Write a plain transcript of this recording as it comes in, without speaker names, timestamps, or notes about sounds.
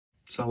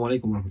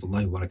Assalamu alaikum wa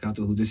rahmatullahi wa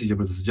barakatuh. This is your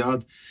brother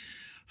Sajjad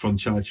from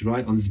Church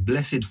Right on this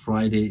blessed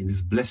Friday in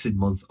this blessed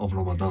month of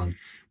Ramadan.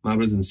 My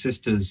brothers and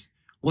sisters,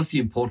 what's the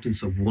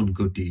importance of one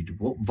good deed?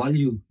 What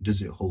value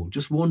does it hold?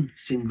 Just one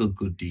single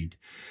good deed.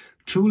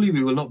 Truly,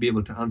 we will not be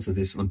able to answer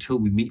this until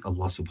we meet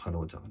Allah subhanahu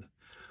wa ta'ala.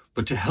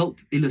 But to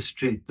help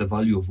illustrate the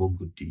value of one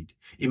good deed,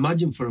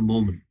 imagine for a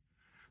moment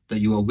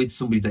that you are with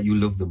somebody that you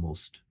love the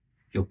most,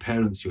 your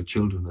parents, your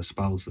children, a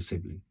spouse, a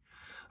sibling.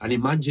 And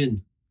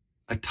imagine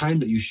a time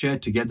that you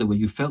shared together where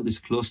you felt this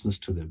closeness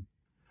to them.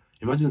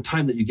 Imagine the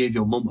time that you gave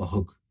your mum a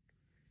hug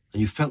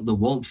and you felt the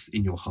warmth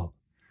in your heart.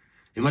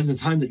 Imagine the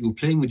time that you were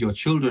playing with your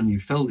children and you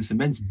felt this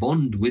immense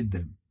bond with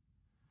them.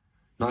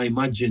 Now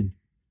imagine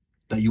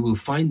that you will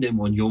find them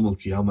on Yawm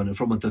al-Qiyamah. And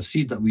from a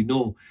tafsir that we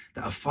know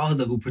that a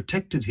father who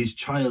protected his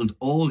child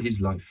all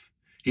his life,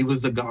 he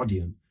was the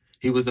guardian.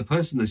 He was the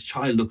person this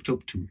child looked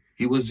up to.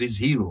 He was his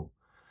hero.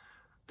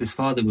 This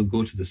father will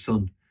go to the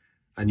son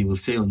and he will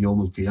say on Yawm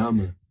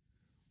al-Qiyamah,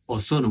 "Oh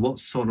son, what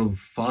sort of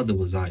father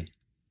was I?"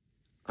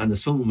 And the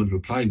son will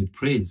reply with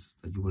praise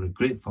that you were a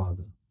great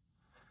father.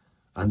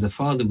 And the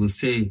father will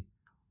say,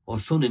 "Oh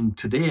son,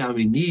 today I'm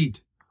in need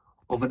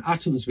of an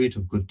atom's weight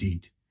of good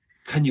deed.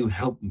 Can you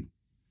help me?"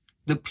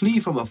 The plea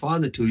from a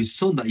father to his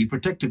son that he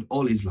protected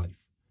all his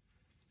life.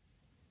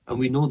 And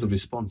we know the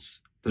response.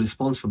 The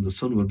response from the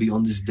son will be,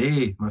 "On this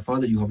day, my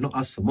father, you have not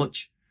asked for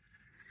much,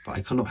 but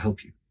I cannot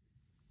help you.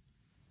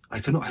 I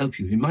cannot help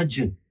you."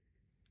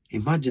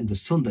 Imagine the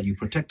son that you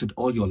protected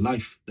all your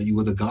life, that you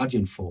were the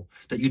guardian for,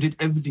 that you did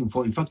everything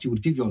for. In fact, you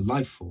would give your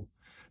life for.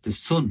 The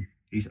son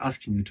is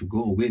asking you to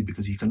go away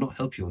because he cannot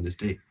help you on this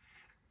day.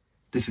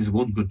 This is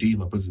one good deed,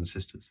 my brothers and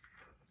sisters.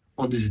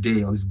 On this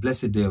day, on this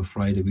blessed day of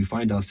Friday, we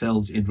find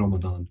ourselves in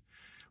Ramadan.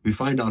 We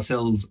find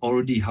ourselves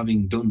already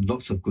having done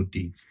lots of good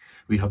deeds.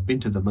 We have been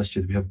to the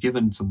masjid, we have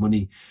given some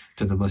money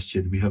to the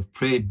masjid, we have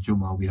prayed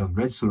Jummah, we have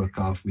read Surah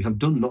Kahf, we have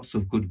done lots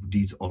of good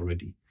deeds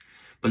already.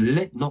 But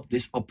let not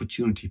this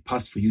opportunity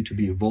pass for you to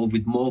be involved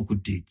with more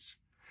good deeds.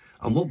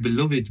 And what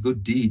beloved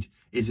good deed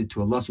is it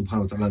to Allah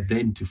subhanahu wa ta'ala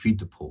then to feed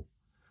the poor?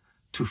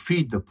 To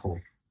feed the poor.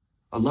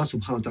 Allah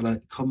subhanahu wa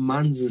ta'ala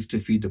commands us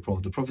to feed the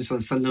poor. The Prophet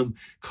sallallahu alaihi wasallam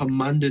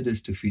commanded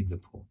us to feed the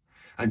poor.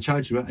 And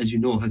Charity, as you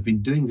know, has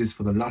been doing this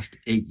for the last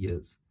 8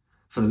 years.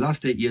 For the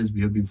last 8 years,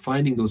 we have been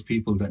finding those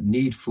people that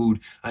need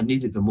food and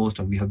need it the most,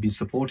 and we have been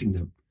supporting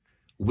them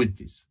with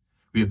this.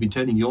 We have been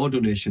turning your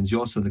donations,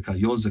 your sadaqah,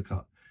 your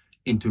zakat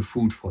into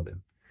food for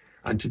them.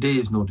 And today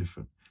is no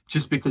different.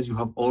 Just because you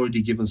have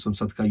already given some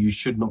sadaqah, you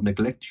should not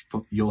neglect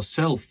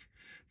yourself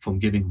from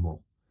giving more.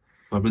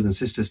 My brothers and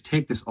sisters,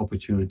 take this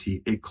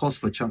opportunity. It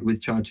costs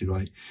with Charity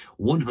Right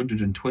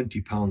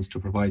 £120 to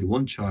provide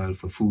one child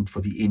for food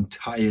for the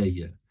entire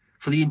year.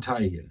 For the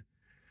entire year.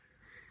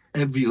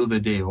 Every other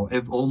day or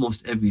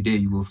almost every day,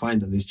 you will find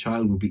that this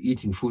child will be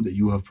eating food that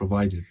you have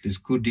provided. This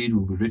good deed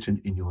will be written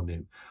in your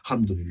name.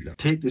 Alhamdulillah.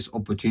 Take this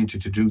opportunity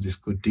to do this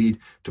good deed,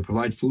 to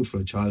provide food for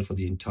a child for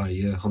the entire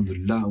year.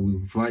 Alhamdulillah. And we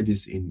will provide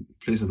this in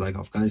places like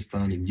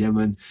Afghanistan, in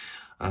Yemen,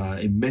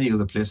 in many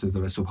other places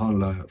where,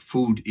 subhanAllah,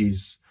 food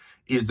is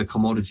the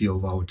commodity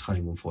of our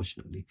time,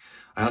 unfortunately.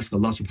 I ask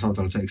Allah subhanahu wa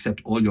ta'ala to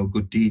accept all your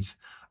good deeds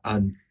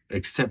and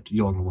accept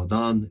your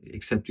Ramadan,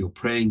 accept your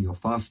praying, your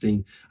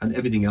fasting, and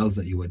everything else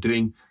that you are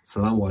doing.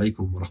 Assalamu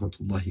alaikum wa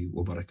rahmatullahi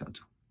wa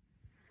barakatuh.